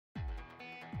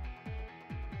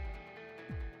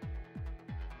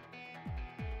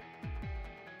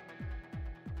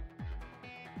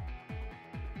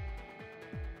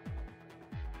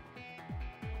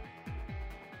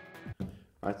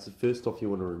Alright, so first off you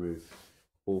want to remove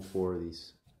all 4 of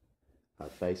these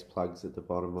base plugs at the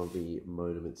bottom of the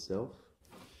modem itself.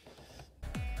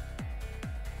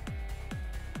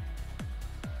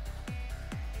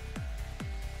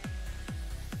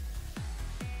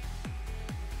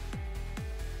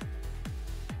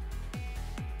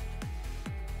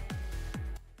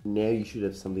 Now you should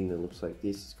have something that looks like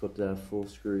this. It's got 4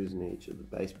 screws in each of the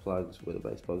base plugs, where the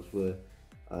base plugs were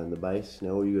in the base.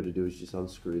 Now all you got to do is just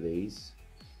unscrew these.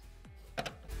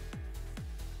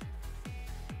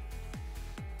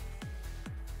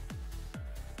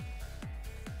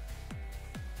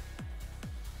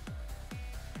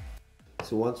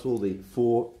 So once all the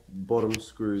 4 bottom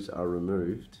screws are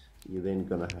removed, you're then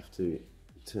going to have to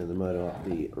turn the motor up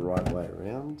the right way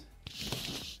around.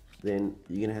 Then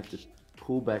you're going to have to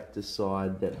pull back the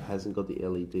side that hasn't got the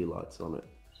LED lights on it.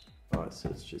 Alright, so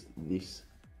it's just this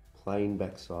plain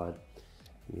back side.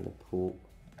 You're going to pull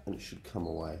and it should come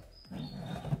away.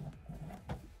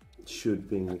 Should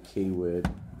being the key word.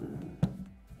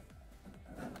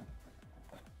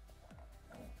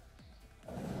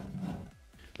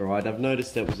 Alright, I've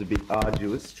noticed that was a bit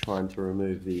arduous trying to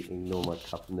remove the, ignore my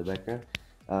cup in the background,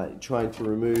 trying to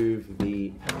remove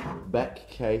the back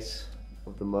case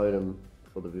of the modem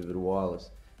for the Vivid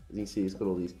Wireless. As you can see, it's got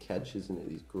all these catches in it,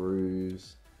 these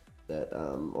grooves that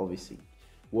obviously,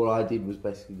 what I did was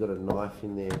basically got a knife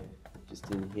in there,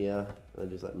 just in here. I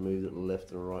just like moved it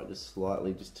left and right just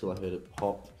slightly, just till I heard it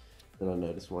pop. Then I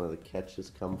noticed one of the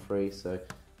catches come free, so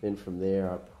then from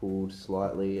there I pulled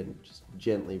slightly and just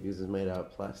gently, because it's made out of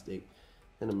plastic.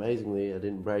 And amazingly, I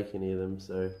didn't break any of them,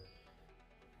 so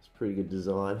it's a pretty good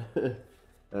design.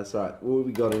 That's right, what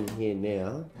we got in here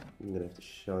now, I'm gonna have to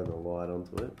shine the light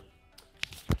onto it,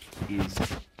 is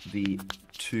the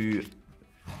 2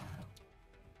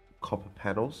 copper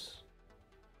panels.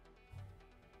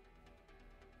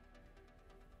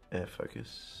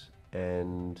 Focus.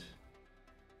 And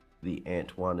the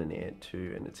ANT1 and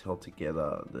ANT2, and it's held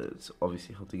together. It's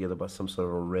obviously held together by some sort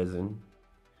of a resin.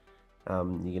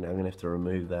 I'm gonna have to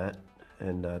remove that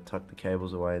and tuck the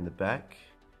cables away in the back.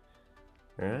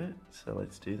 Alright, so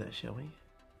let's do that, shall we?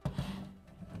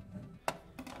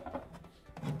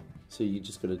 So you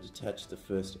just got to detach the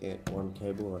first ANT1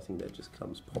 cable. I think that just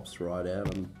pops right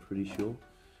out, I'm pretty sure.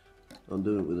 I'm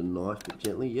doing it with a knife, but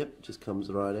gently. Yep, just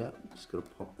comes right out. Just got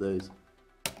to pop those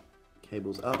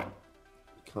cables up.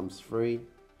 Comes free.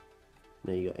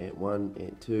 Now you got ANT1,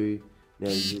 ANT2. Now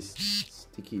this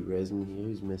sticky resin here.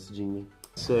 Who's messaging me?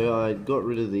 So I got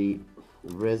rid of the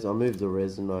resin. I moved the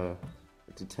resin. I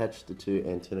detached the 2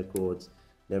 antenna cords.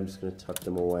 Now I'm just going to tuck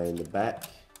them away in the back.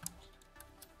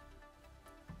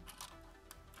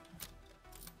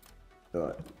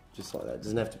 Alright, just like that. It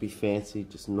doesn't have to be fancy,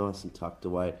 just nice and tucked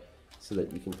away so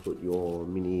that you can put your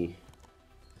mini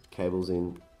cables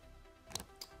in.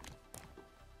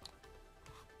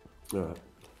 Alright,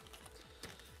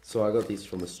 so I got these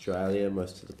from Australia.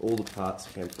 All the parts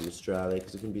came from Australia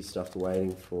because it can be stuffed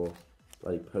waiting for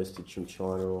bloody postage from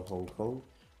China or Hong Kong.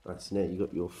 Alright, so now you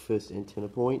got your first antenna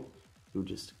point. You'll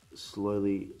just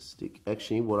slowly stick.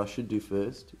 Actually, what I should do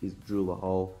first is drill a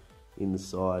hole in the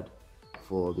side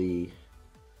for the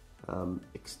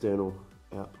external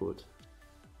output.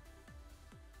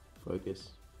 Focus,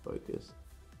 focus.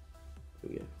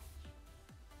 There we go.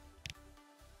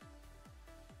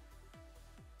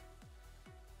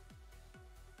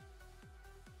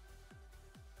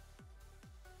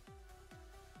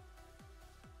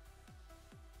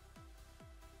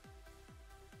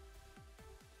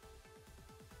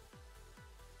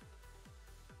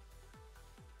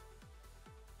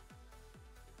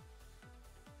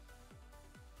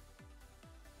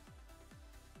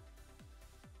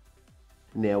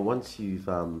 Now once you've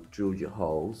drilled your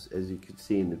holes, as you could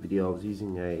see in the video, I was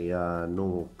using a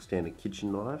normal standard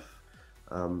kitchen knife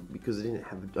because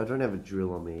I don't have a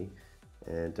drill on me,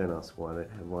 and don't ask why I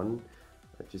don't have one.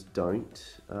 I just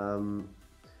don't.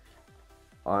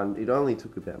 It only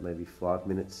took about maybe 5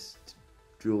 minutes to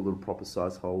drill the proper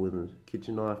size hole with a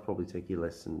kitchen knife. Probably take you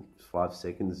less than 5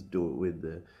 seconds to do it with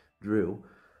the drill.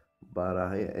 But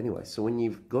yeah, anyway, so when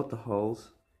you've got the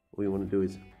holes, all you want to do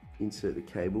is insert the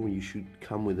cable. You should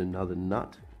come with another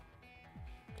nut,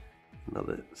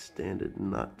 another standard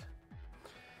nut.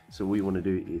 So what you want to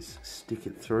do is stick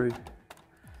it through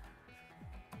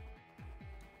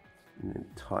and then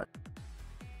tight.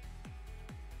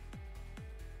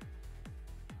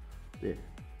 There,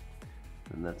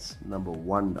 and that's number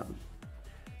 1 done.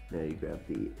 Now you grab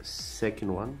the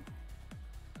second one.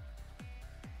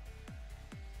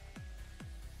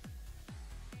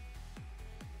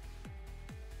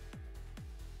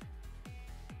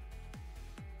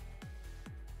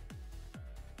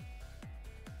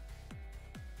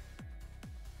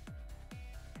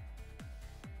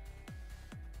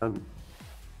 Now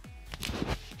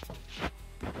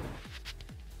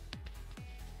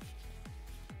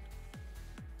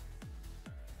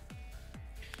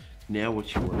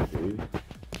what you want to do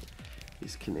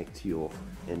is connect to your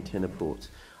antenna ports.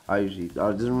 I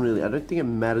don't think it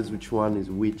matters which one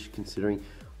is which, considering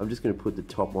I'm just going to put the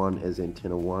top one as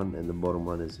antenna 1 and the bottom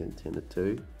one as antenna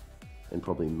 2, and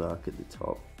probably mark at the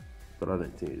top, but I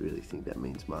don't really think that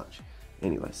means much.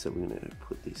 Anyway, so we're going to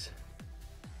put this.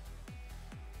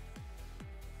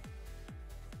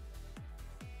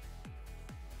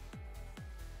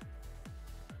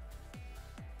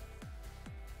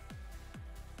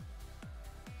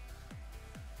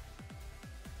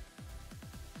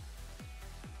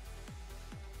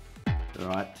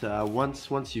 Alright,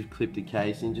 once you've clipped the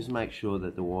casing, just make sure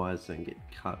that the wires don't get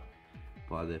cut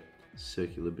by the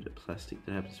circular bit of plastic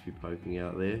that happens to be poking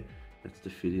out there. That's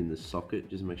to fit in the socket.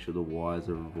 Just make sure the wires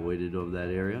are avoided of that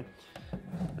area.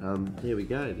 There we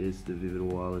go, there's the Vivid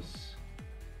Wireless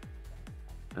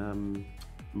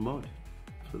mod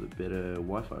for the better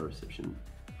Wi-Fi reception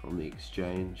from the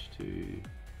exchange to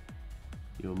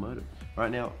your modem.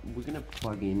 Right, now we're going to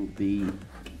plug in the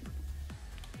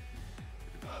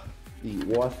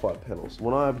Wi-Fi panels.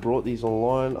 When I brought these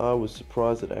online, I was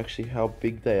surprised at actually how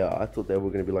big they are. I thought they were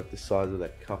going to be like the size of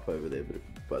that cup over there,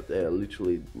 but they're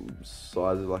literally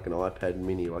size of like an iPad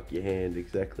mini, like your hand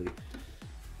exactly.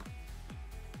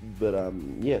 But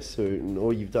yeah, so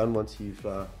all you've done once you've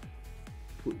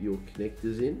put your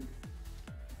connectors in,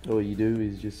 all you do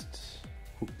is just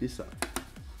hook this up.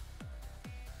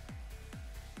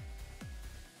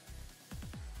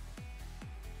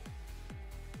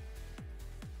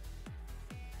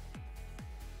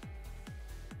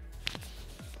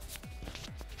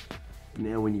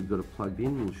 Now when you've got it plugged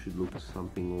in, it should look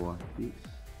something like this.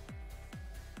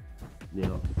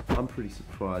 Now, I'm pretty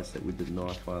surprised that with the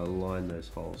knife I aligned those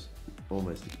holes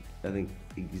almost, I think,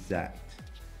 exact.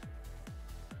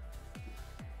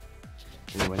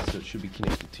 Anyway, so it should be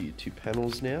connected to your two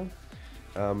panels now.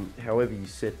 However you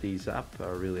set these up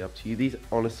are really up to you. These,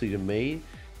 honestly, to me,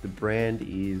 the brand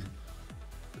is,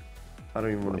 I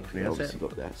don't even want to pronounce it. Obviously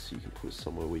got that, so you can put it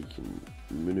somewhere where you can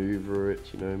maneuver it,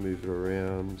 you know, move it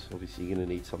around. Obviously you're going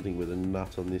to need something with a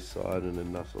nut on this side and a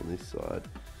nut on this side.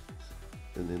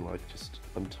 And then like just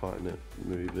untighten it,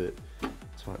 move it,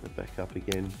 tighten it back up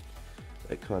again,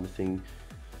 that kind of thing.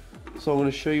 So I'm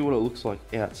going to show you what it looks like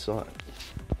outside.